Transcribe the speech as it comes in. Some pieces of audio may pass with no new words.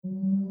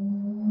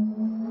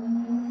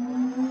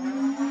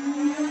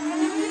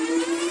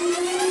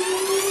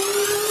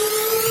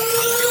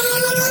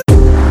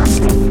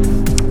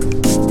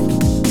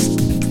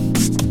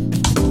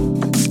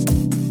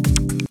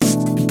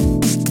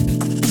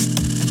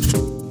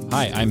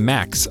Hi, I'm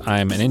Max.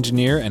 I'm an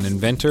engineer and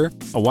inventor.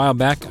 A while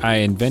back, I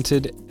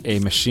invented a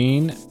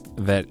machine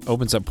that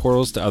opens up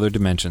portals to other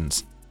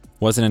dimensions.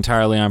 Wasn't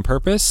entirely on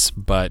purpose,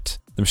 but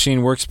the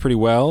machine works pretty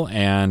well,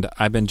 and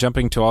I've been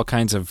jumping to all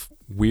kinds of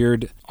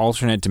weird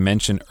alternate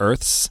dimension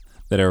Earths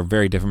that are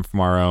very different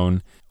from our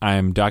own.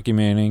 I'm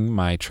documenting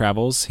my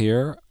travels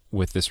here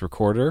with this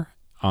recorder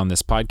on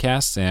this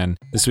podcast, and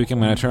this week I'm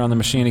going to turn on the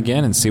machine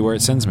again and see where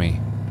it sends me.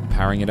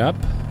 Powering it up.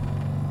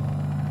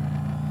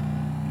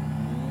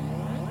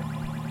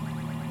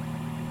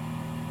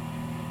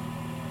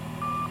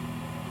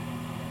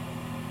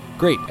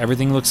 Great,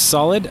 everything looks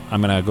solid.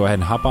 I'm going to go ahead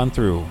and hop on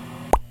through.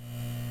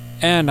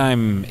 And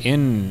I'm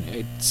in,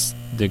 it's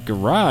the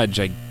garage,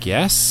 I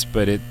guess,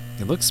 but it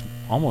looks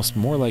almost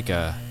more like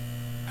a,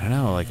 I don't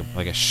know,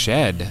 like a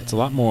shed. It's a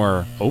lot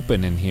more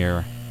open in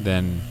here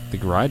than the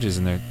garage is,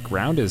 and the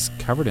ground is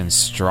covered in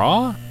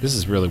straw. This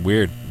is really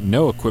weird.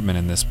 No equipment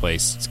in this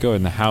place. Let's go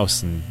in the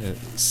house and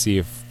see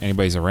if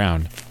anybody's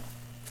around.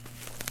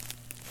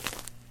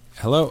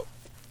 Hello?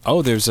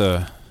 Oh, there's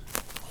a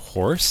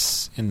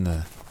horse in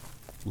the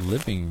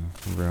living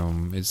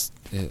room.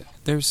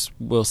 There's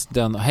Wilson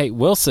down the... Hey,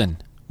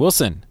 Wilson!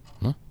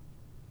 Huh?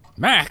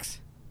 Max!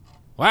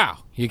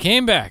 Wow, you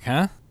came back,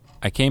 huh?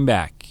 I came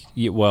back.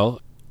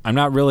 Well, I'm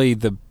not really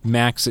the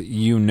Max that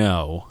you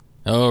know.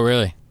 Oh,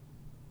 really?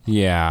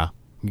 Yeah.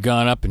 You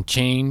gone up and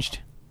changed?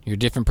 You're a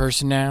different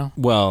person now?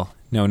 Well,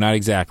 no, not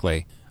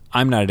exactly.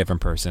 I'm not a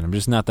different person. I'm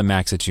just not the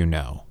Max that you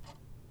know.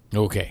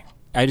 Okay.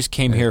 I just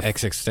came here...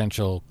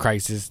 Existential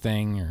crisis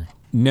thing, or...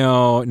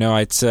 No,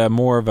 it's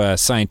more of a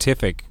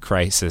scientific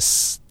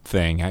crisis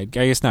thing. I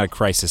guess not a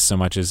crisis so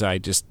much as I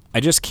just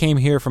came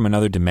here from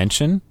another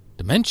dimension.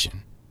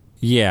 Dimension?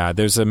 Yeah,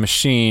 there's a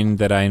machine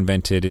that I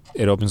invented.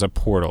 It opens up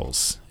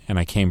portals, and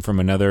I came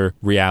from another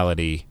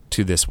reality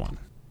to this one.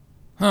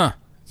 Huh.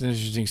 It's an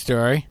interesting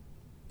story.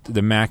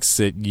 The Max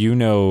that you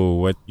know,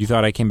 what you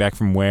thought I came back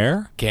from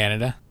where?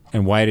 Canada.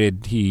 And why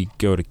did he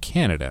go to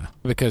Canada?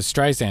 Because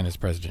Streisand is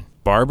president.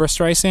 Barbara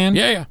Streisand?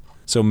 Yeah.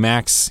 So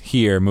Max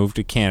here moved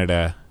to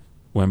Canada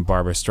when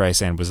Barbara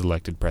Streisand was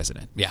elected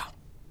president. Yeah.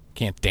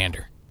 Can't stand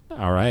her.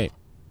 All right.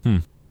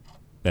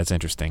 That's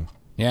interesting.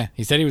 Yeah,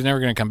 he said he was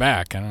never going to come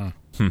back. I don't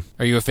know.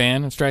 Are you a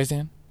fan of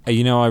Streisand?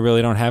 You know, I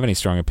really don't have any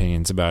strong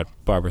opinions about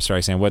Barbara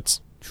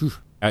Streisand.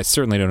 I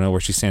certainly don't know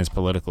where she stands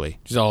politically.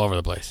 She's all over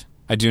the place.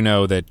 I do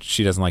know that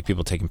she doesn't like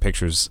people taking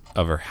pictures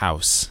of her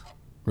house.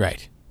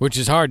 Right. Which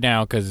is hard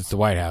now because it's the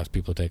White House.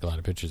 People take a lot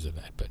of pictures of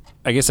that, but...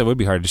 I guess that would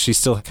be hard. Does she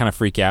still kind of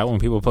freak out when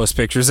people post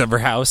pictures of her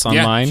house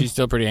online? Yeah, she's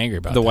still pretty angry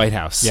about the that. White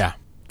House. Yeah.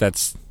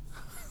 That's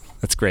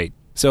great.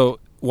 So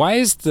why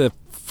is the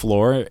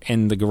floor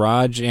in the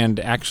garage and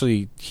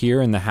actually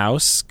here in the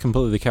house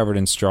completely covered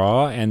in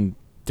straw, and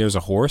there's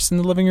a horse in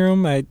the living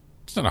room?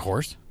 It's not a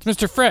horse. It's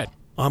Mr. Fred.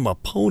 I'm a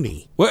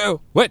pony.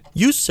 Whoa, what?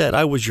 You said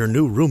I was your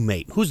new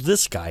roommate. Who's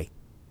this guy?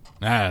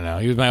 I don't know.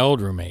 He was my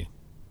old roommate.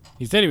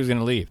 He said he was going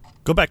to leave.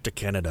 Go back to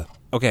Canada.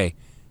 Okay.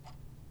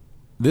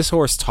 This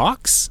horse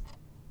talks?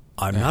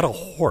 I'm not a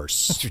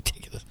horse. That's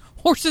ridiculous.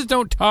 Horses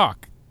don't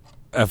talk.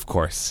 Of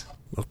course.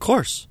 Of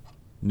course.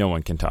 No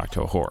one can talk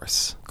to a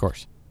horse. Of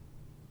course.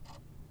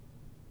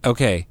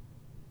 Okay.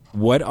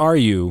 What are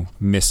you,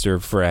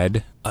 Mr.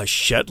 Fred? A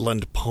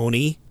Shetland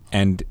pony.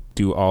 And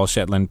do all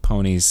Shetland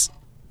ponies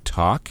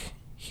talk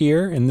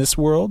here in this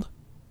world?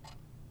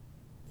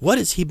 What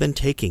has he been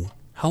taking?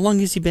 How long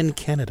has he been in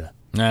Canada?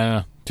 I don't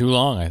know. Too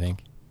long, I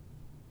think.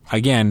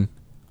 Again,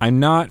 I'm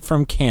not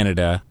from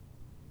Canada.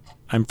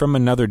 I'm from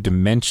another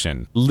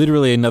dimension.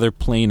 Literally another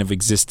plane of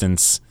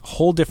existence. A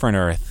whole different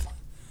Earth.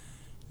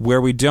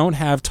 Where we don't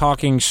have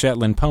talking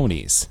Shetland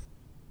ponies.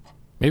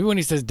 Maybe when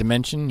he says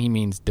dimension, he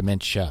means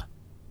dementia.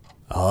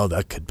 Oh,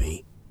 that could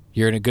be.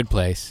 You're in a good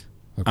place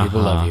where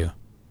people love you.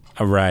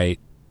 Right.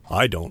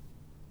 I don't.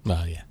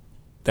 Well, yeah.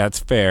 That's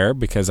fair,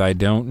 because I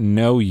don't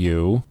know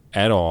you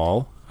at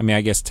all. I mean,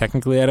 I guess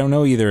technically I don't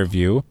know either of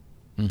you.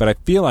 But I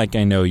feel like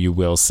I know you,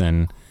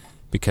 Wilson,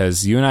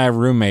 because you and I are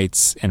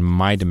roommates in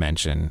my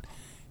dimension,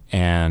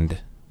 and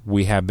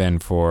we have been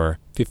for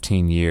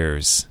 15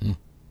 years.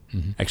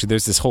 Mm-hmm. Actually,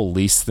 there's this whole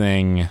lease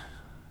thing,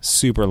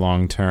 super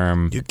long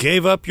term. You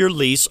gave up your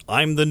lease.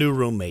 I'm the new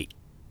roommate.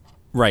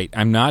 Right.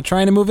 I'm not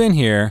trying to move in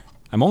here.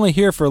 I'm only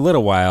here for a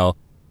little while,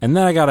 and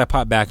then I got to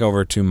pop back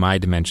over to my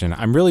dimension.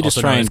 I'm really just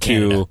trying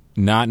to...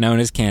 Not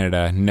known as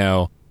Canada,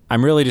 no.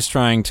 I'm really just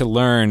trying to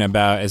learn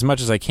about as much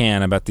as I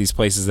can about these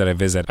places that I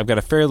visit. I've got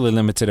a fairly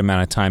limited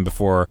amount of time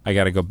before I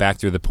got to go back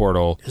through the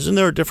portal. Isn't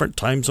there a different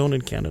time zone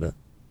in Canada?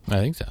 I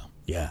think so.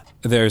 Yeah.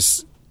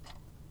 There's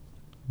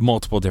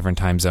multiple different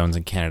time zones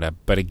in Canada,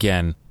 but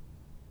again,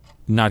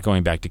 not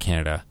going back to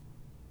Canada.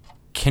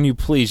 Can you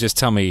please just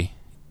tell me,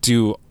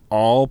 do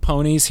all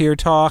ponies here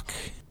talk?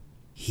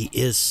 He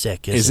is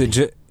sick, isn't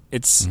he?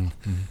 It's...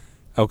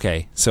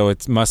 Okay, so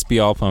it must be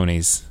all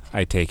ponies,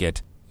 I take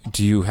it.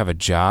 Do you have a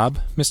job,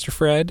 Mr.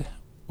 Fred?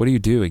 What do you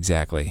do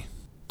exactly?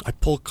 I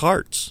pull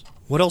carts.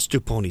 What else do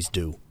ponies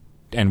do?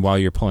 And while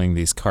you're pulling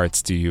these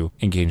carts, do you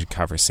engage in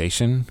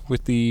conversation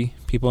with the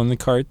people in the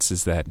carts?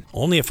 Is that...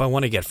 Only if I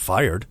want to get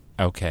fired.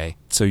 Okay.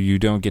 So so you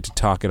don't get to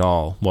talk at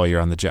all while you're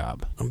on the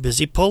job. I'm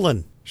busy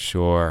pulling.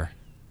 Sure.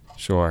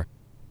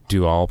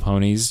 Do all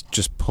ponies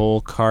just pull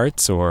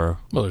carts, or...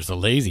 Well, there's the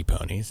lazy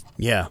ponies.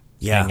 Yeah.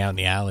 Hang out in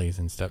the alleys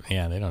and stuff.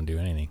 Yeah, they don't do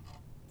anything.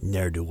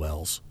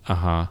 Ne'er-do-wells.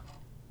 Uh-huh.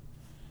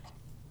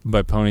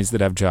 But ponies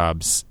that have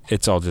jobs,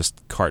 it's all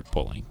just cart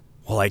pulling.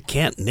 Well, I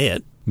can't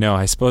knit. No,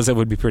 I suppose that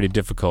would be pretty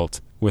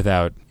difficult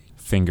without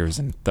fingers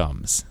and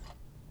thumbs.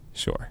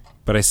 Sure.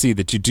 But I see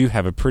that you do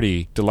have a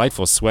pretty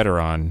delightful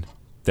sweater on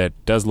that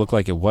does look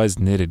like it was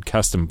knitted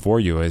custom for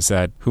you.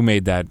 Who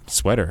made that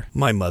sweater?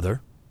 My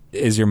mother.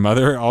 Is your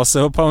mother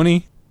also a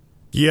pony?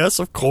 Yes,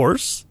 of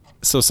course.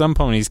 So some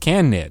ponies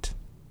can knit.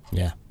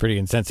 Yeah, pretty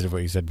insensitive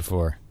what you said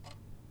before.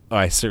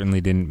 I certainly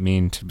didn't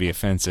mean to be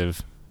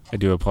offensive. I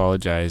do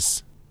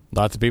apologize.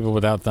 Lots of people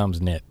without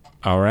thumbs knit.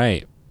 All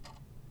right.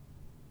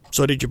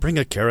 So did you bring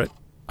a carrot?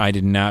 I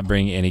did not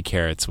bring any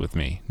carrots with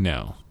me,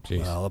 no. Jeez.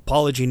 Well,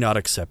 apology not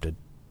accepted.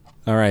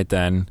 All right,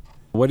 then.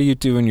 What do you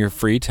do in your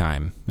free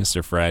time,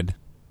 Mr. Fred?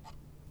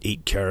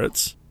 Eat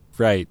carrots.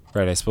 Right.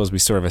 I suppose we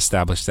sort of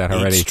established that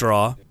already. Eat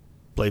straw.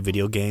 Play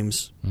video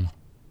games.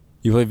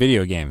 You play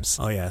video games.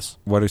 Oh, yes.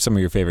 What are some of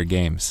your favorite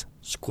games?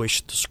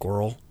 Squish the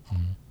Squirrel.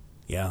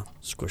 Yeah,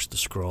 Squish the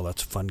Squirrel.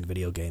 That's a fun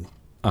video game.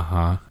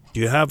 Uh-huh.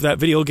 Do you have that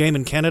video game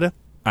in Canada?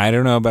 I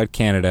don't know about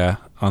Canada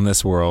on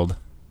this world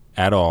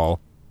at all.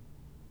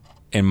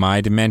 In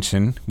my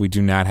dimension, we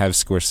do not have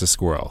Squish the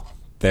Squirrel.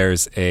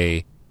 There's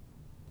a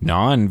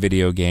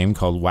non-video game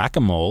called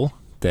Whack-A-Mole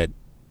that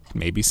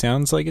maybe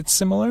sounds like it's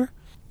similar.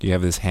 You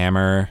have this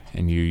hammer,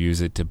 and you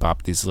use it to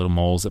bop these little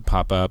moles that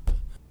pop up.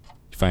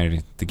 You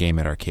find the game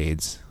at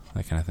arcades,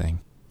 that kind of thing.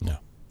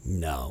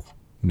 No.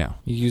 No.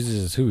 He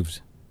uses his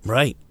hooves.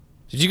 Right.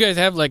 Did you guys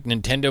have, like,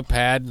 Nintendo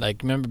pad?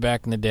 Like, remember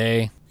back in the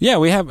day? Yeah,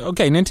 we have,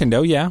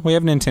 Nintendo, yeah, we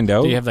have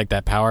Nintendo. Do you have, like,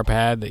 that power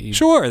pad that you...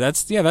 Sure,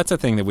 that's a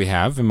thing that we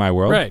have in my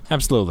world. Right.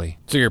 Absolutely.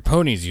 So your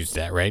ponies use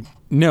that, right?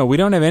 No, we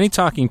don't have any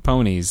talking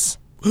ponies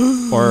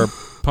or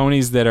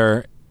ponies that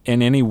are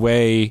in any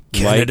way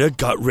Canada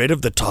got rid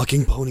of the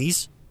talking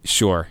ponies?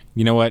 Sure.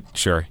 You know what?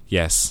 Sure.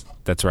 Yes,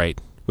 that's right.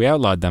 We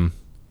outlawed them.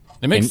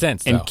 It makes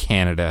sense, though. In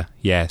Canada,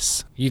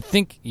 yes. You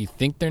think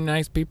they're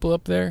nice people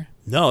up there?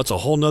 No, it's a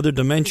whole nother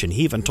dimension.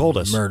 He even told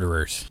us.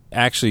 Murderers.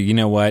 Actually, you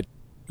know what?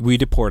 We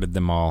deported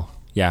them all.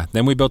 Yeah,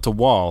 then we built a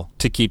wall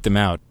to keep them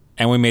out,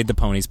 and we made the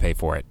ponies pay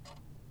for it.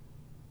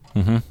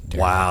 Mm-hmm.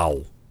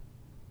 Wow.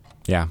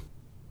 Yeah. Are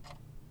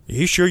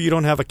you sure you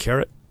don't have a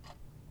carrot?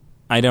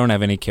 I don't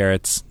have any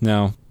carrots.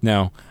 No.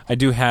 I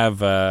do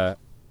have,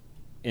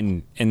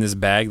 in this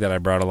bag that I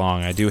brought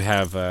along, I do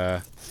have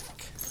a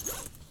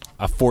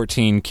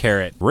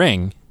 14-carat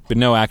ring, but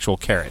no actual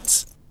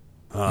carrots.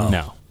 Oh.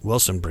 No.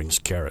 Wilson brings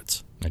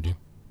carrots. I do.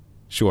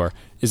 Sure.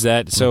 Is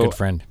that I'm so? a good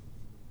friend.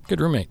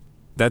 Good roommate.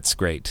 That's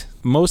great.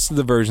 Most of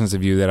the versions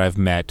of you that I've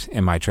met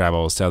in my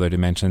travels to other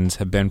dimensions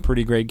have been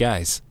pretty great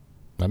guys.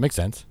 That makes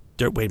sense.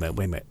 Wait a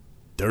minute.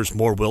 There's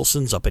more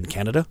Wilsons up in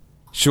Canada?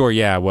 Sure,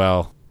 yeah,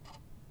 well,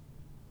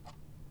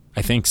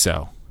 I think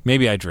so.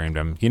 Maybe I dreamed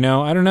them.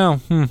 I don't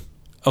know.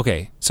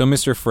 Okay, so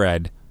Mr.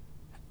 Fred,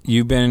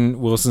 you've been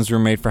Wilson's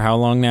roommate for how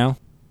long now?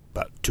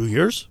 About 2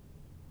 years?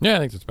 Yeah, I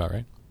think that's about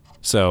right.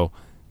 So,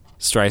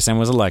 Streisand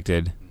was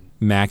elected,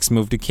 Max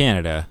moved to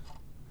Canada,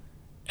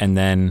 and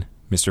then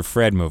Mr.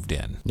 Fred moved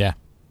in. Yeah.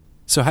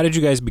 So how did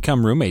you guys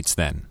become roommates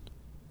then?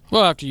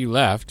 Well, after you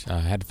left, I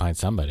had to find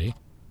somebody.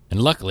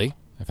 And luckily,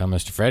 I found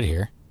Mr. Fred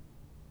here.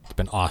 It's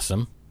been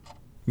awesome.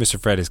 Mr.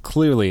 Fred is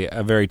clearly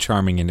a very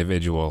charming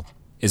individual.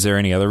 Is there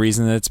any other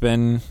reason that it's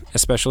been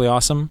especially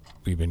awesome?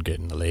 We've been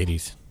getting the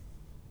ladies.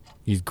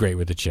 He's great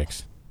with the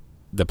chicks.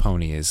 The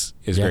pony is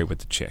Yeah. great with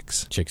the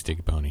chicks. Chicks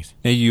dig ponies.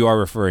 Now, you are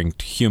referring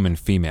to human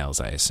females,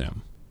 I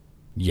assume.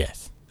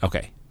 Yes.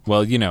 Okay.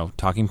 Well,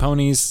 talking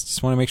ponies,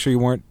 just want to make sure you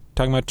weren't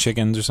talking about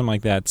chickens or something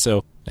like that.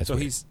 So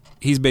weird.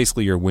 he's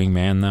basically your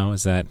wingman, though,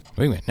 is that?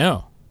 Wait a minute,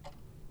 no.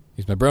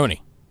 He's my brony.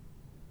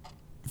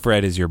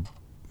 Fred is your...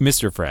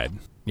 Mr. Fred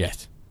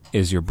Yes.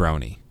 is your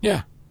brony.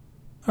 Yeah.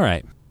 All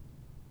right.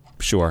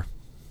 Sure.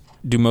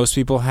 Do most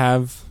people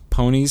have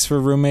ponies for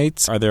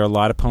roommates? Are there a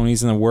lot of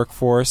ponies in the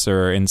workforce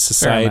or in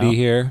society amount.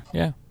 here?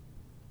 Yeah.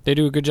 They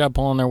do a good job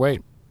pulling their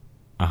weight.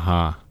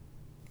 Uh-huh.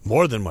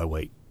 More than my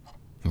weight.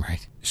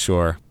 Right.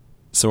 Sure.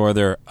 So are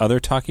there other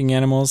talking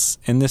animals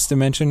in this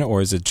dimension,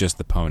 or is it just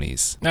the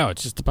ponies? No,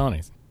 it's just the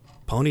ponies.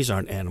 Ponies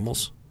aren't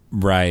animals.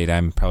 Right,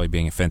 I'm probably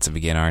being offensive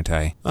again, aren't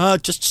I?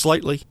 Just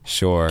slightly.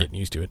 Sure. Getting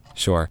used to it.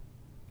 Sure.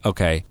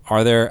 Okay.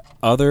 Are there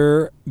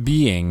other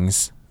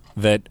beings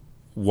that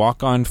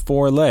walk on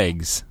 4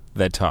 legs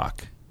that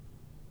talk?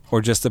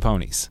 Or just the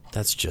ponies?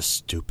 That's just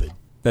stupid.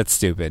 That's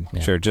stupid.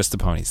 Yeah. Sure, just the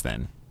ponies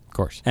then. Of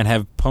course. And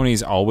have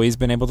ponies always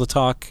been able to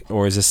talk,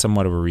 or is this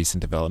somewhat of a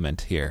recent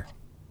development here?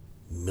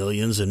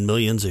 Millions and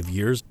millions of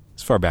years.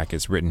 As far back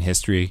as written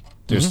history,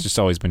 there's just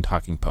always been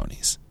talking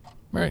ponies.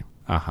 Right.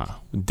 Uh-huh.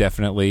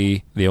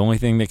 Definitely the only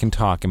thing that can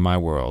talk in my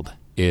world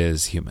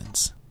is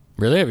humans.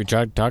 Really? Have you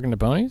tried talking to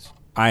ponies?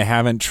 I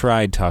haven't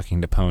tried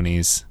talking to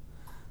ponies,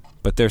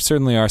 but there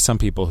certainly are some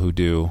people who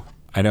do.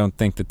 I don't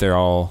think that they're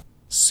all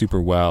super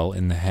well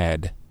in the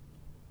head.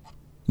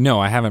 No,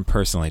 I haven't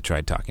personally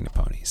tried talking to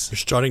ponies. You're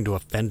starting to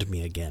offend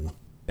me again.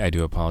 I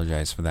do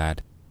apologize for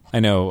that. I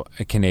know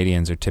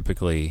Canadians are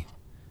typically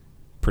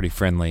pretty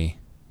friendly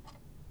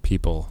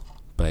people,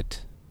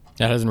 but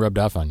That hasn't rubbed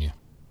off on you.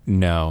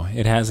 no,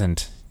 it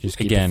hasn't. Just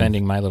keep Again,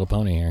 defending My Little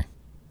Pony here.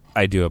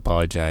 I do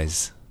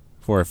apologize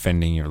for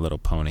offending your little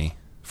pony,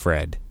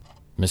 Fred.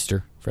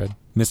 Mr. Fred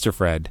Mr.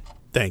 Fred.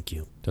 Thank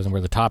you. doesn't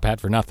wear the top hat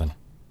for nothing.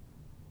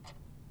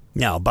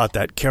 Now, about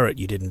that carrot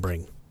you didn't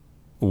bring.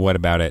 What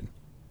about it?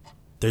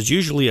 There's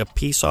usually a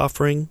peace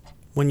offering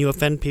when you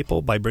offend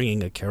people by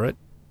bringing a carrot.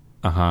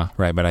 Uh-huh,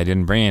 right, but I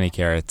didn't bring any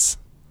carrots.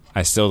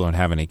 I still don't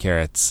have any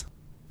carrots.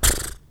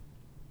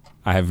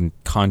 I haven't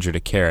conjured a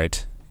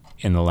carrot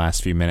in the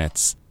last few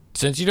minutes.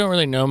 Since you don't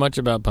really know much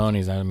about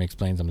ponies, I'm going to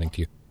explain something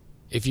to you.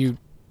 If you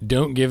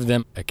don't give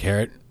them a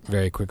carrot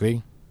very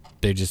quickly,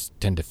 they just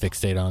tend to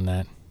fixate on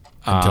that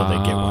until they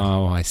get one.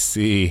 Oh, I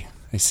see.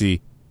 I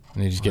see.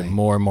 And they just get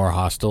more and more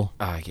hostile.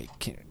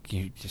 Can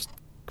you just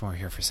come over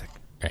here for a sec?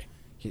 Right.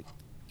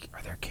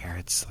 Are there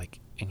carrots, like,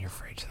 in your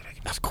fridge that I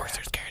can... Of course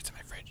there's carrots in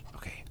my fridge.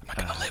 Okay. I'm not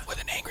going to live with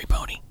an angry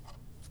pony.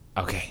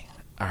 Okay.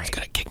 All right. He's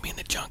going to kick me in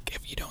the junk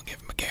if you don't give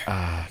him a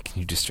carrot. Can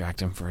you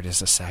distract him for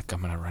just a sec?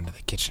 I'm going to run to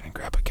the kitchen and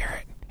grab a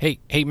carrot. Hey,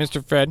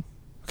 Mr. Fred,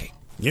 Okay.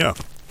 Yeah.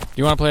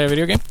 you want to play a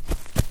video game?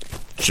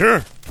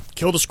 Sure.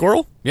 Kill the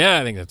squirrel? Yeah,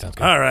 I think that sounds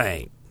good. All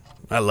right.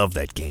 I love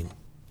that game.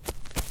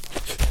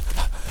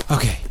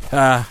 Okay.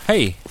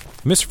 Hey,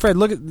 Mr. Fred,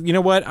 look at... You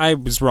know what? I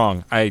was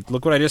wrong.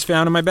 Look what I just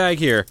found in my bag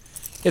here.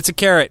 It's a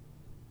carrot.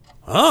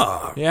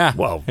 Ah. Yeah.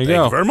 Well, there thank you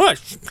go. you very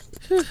much.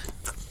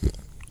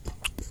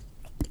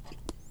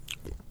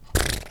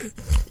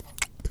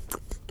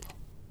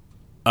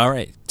 All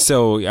right.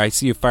 So I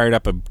see you fired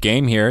up a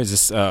game here. Is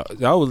this? It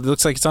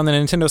looks like it's on the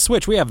Nintendo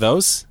Switch. We have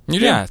those. You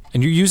do? Yeah.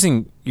 And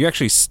you're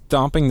actually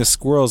stomping the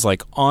squirrels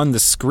like on the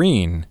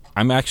screen.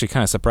 I'm actually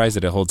kind of surprised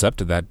that it holds up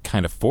to that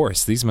kind of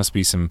force. These must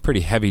be some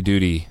pretty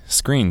heavy-duty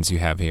screens you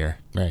have here.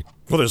 Right.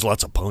 Well, there's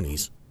lots of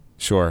ponies.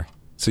 Sure.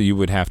 So you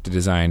would have to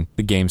design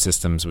the game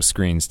systems with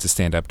screens to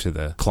stand up to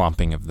the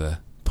clomping of the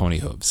pony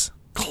hooves.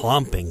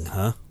 Clomping,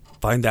 huh?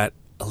 Find that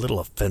a little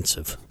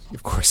offensive.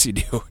 Of course you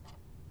do.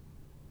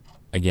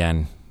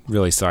 Again,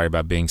 really sorry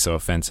about being so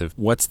offensive.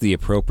 What's the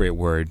appropriate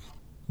word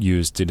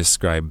used to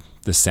describe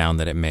the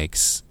sound that it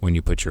makes when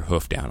you put your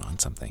hoof down on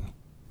something?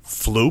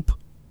 Floop?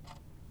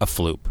 A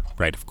floop.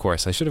 Right, of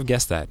course. I should have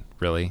guessed that,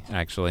 really,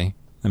 actually.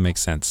 That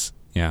makes sense.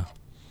 Yeah.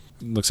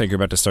 Looks like you're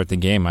about to start the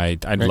game.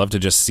 I'd love to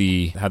just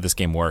see how this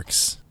game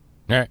works.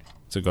 All right.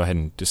 So go ahead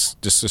and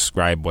just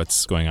describe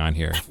what's going on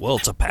here. Well,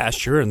 it's a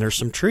pasture and there's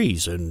some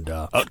trees and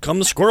out come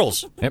the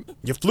squirrels. Yep.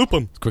 You floop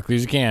them. As quickly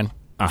as you can.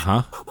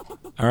 Uh-huh.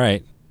 All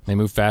right. They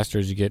move faster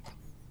as you get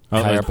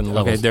higher up in the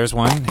levels. Okay, there's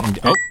one. And,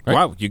 Right.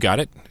 Wow, you got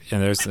it.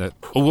 And there's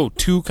whoa,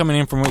 two coming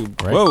in from... Right.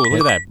 Whoa, look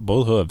at that.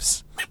 Both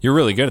hooves. You're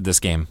really good at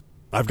this game.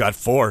 I've got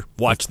 4.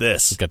 Watch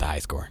this. He's got the high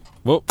score.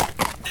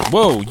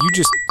 Whoa, you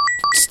just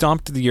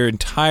stomped your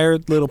entire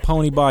little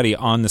pony body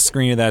on the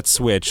screen of that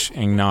Switch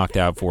and knocked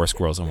out 4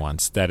 squirrels at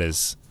once. That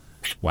is...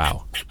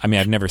 Wow. I mean,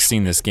 I've never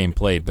seen this game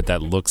played, but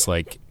that looks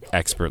like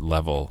expert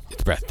level.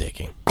 It's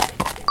breathtaking.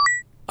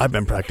 I've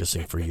been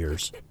practicing for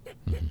years.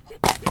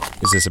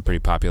 Is this a pretty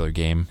popular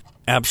game?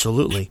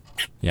 Absolutely.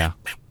 Yeah.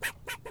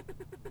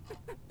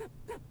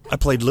 I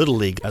played Little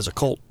League as a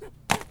colt.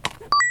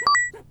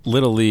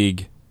 Little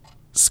League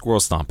squirrel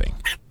stomping.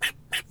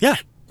 Yeah.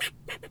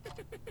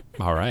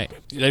 All right.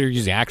 They're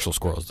using actual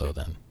squirrels, though,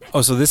 then.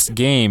 Oh, so this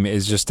game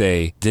is just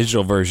a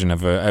digital version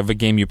of a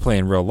game you play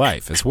in real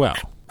life as well.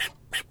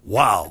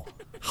 Wow.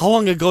 How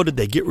long ago did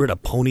they get rid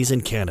of ponies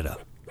in Canada?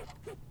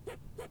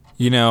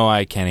 You know,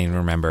 I can't even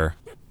remember.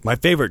 My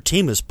favorite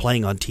team is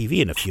playing on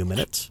TV in a few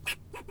minutes.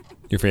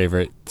 Your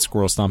favorite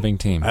squirrel stomping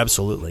team?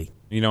 Absolutely.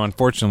 You know,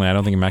 unfortunately, I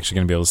don't think I'm actually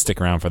going to be able to stick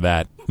around for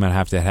that. I'm going to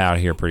have to head out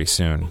of here pretty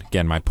soon.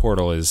 Again, my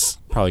portal is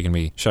probably going to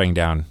be shutting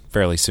down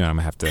fairly soon. I'm going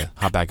to have to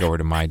hop back over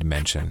to my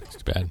dimension.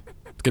 It's bad.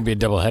 It's going to be a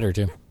double header,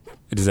 too.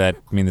 Does that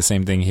mean the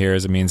same thing here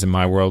as it means in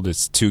my world?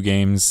 It's 2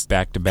 games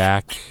back to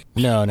back?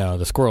 No,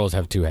 the squirrels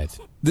have 2 heads.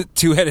 The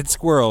 2-headed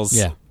squirrels?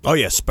 Yeah. Oh,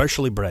 yeah,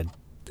 specially bred.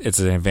 It's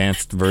an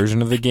advanced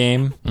version of the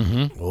game?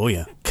 Mm-hmm. Oh,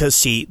 yeah. Because,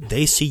 see,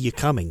 they see you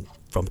coming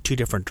from 2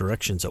 different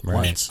directions at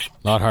once.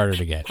 A lot harder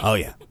to get. Oh,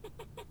 yeah.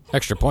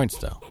 Extra points,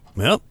 though.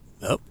 Yep.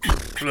 Oh,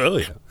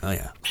 yeah. Oh,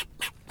 yeah.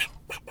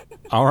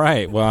 All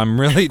right. Well, I'm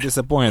really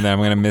disappointed that I'm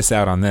going to miss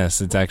out on this.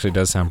 It actually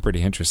does sound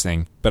pretty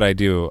interesting, but I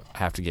do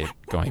have to get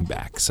going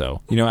back.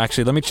 So,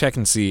 actually, let me check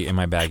and see in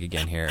my bag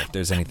again here if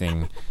there's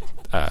anything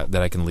that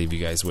I can leave you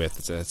guys with.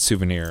 It's a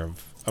souvenir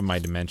of my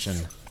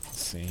dimension. Let's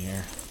see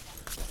here.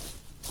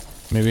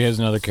 Maybe he has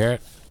another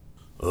carrot.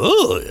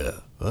 Oh, yeah.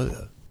 Oh,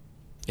 yeah.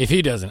 If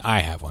he doesn't, I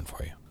have one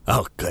for you.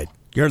 Oh, good.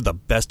 You're the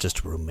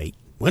bestest roommate.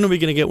 When are we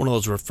going to get one of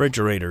those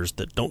refrigerators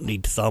that don't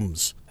need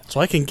thumbs so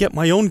I can get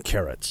my own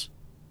carrots?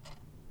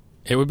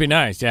 It would be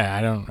nice. Yeah,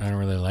 I don't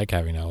really like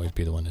having to always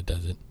be the one that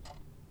does it.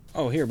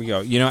 Oh, here we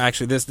go.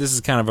 Actually, this is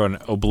kind of an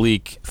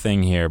oblique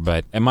thing here,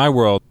 but in my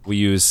world, We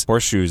use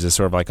horseshoes as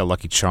sort of like a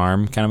lucky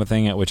charm kind of a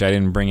thing, which I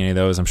didn't bring any of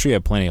those. I'm sure you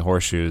have plenty of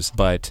horseshoes,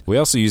 but we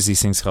also use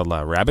these things called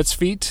rabbit's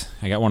feet.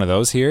 I got one of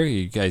those here.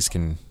 You guys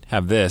can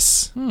have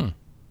this.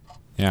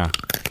 Yeah.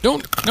 I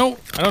don't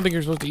think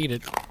you're supposed to eat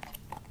it.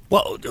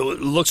 Well, it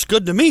looks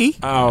good to me.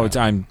 Oh,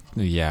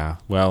 yeah.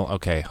 Well,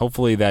 okay.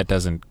 Hopefully that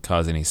doesn't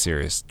cause any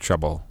serious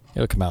trouble.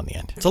 It'll come out in the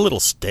end. It's a little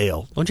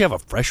stale. Don't you have a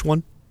fresh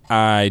one?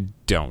 I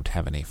don't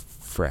have any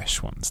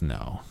fresh ones,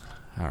 no.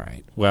 All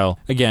right. Well,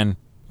 again,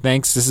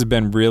 thanks. This has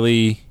been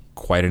really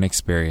quite an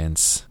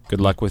experience.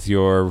 Good luck with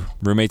your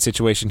roommate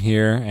situation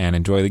here, and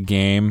enjoy the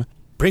game.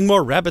 Bring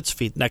more rabbit's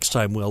feet next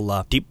time.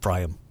 We'll deep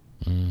fry them.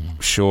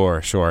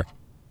 Sure.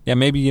 Yeah,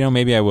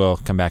 maybe I will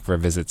come back for a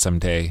visit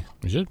someday.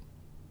 We should.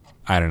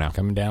 I don't know.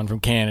 Coming down from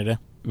Canada.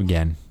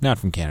 Again, not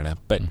from Canada,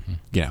 but,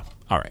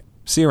 all right.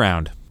 See you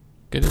around.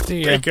 Good to see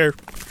you. Take care.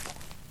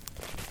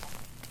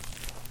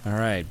 All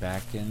right,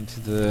 back into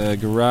the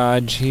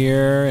garage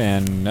here,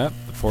 and the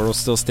portal's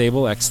still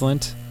stable.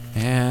 Excellent.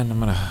 And I'm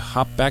going to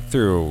hop back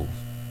through.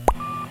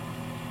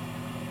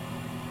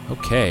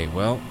 Okay,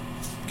 well,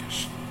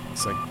 gosh,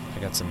 looks like I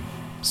got some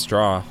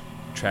straw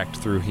tracked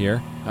through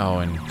here. Oh,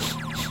 and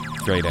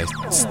great, I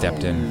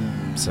stepped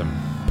in some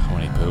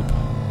pony poop.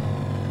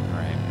 All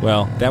right.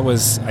 Well, that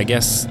was, I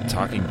guess,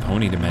 talking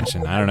pony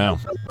dimension. I don't know.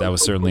 That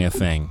was certainly a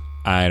thing.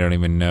 I don't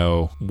even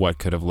know what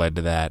could have led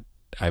to that.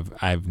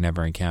 I've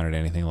never encountered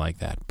anything like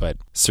that, but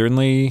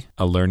certainly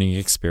a learning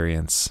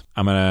experience.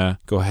 I'm going to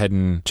go ahead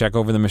and check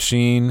over the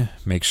machine,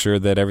 make sure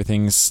that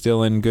everything's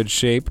still in good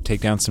shape,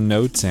 take down some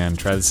notes, and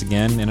try this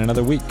again in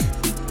another week.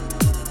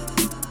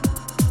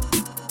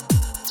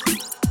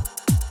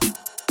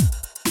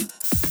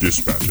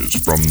 Dispatches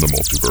from the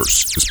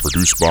Multiverse is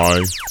produced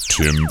by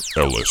Tim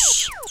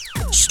Ellis,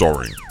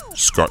 starring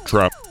Scott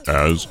Trapp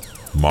as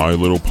My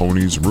Little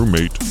Pony's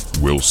roommate,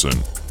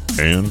 Wilson,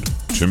 and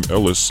Tim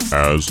Ellis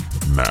as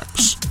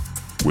Max,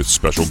 with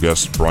special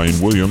guest Brian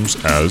Williams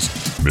as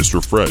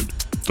Mr. Fred,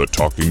 the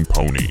Talking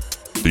Pony.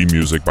 Theme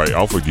music by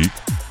Alpha Geek,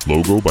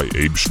 logo by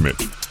Abe Schmidt.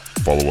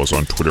 Follow us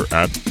on Twitter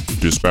at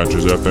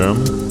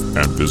DispatchesFM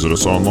and visit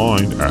us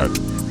online at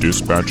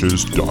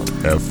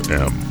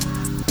dispatches.fm.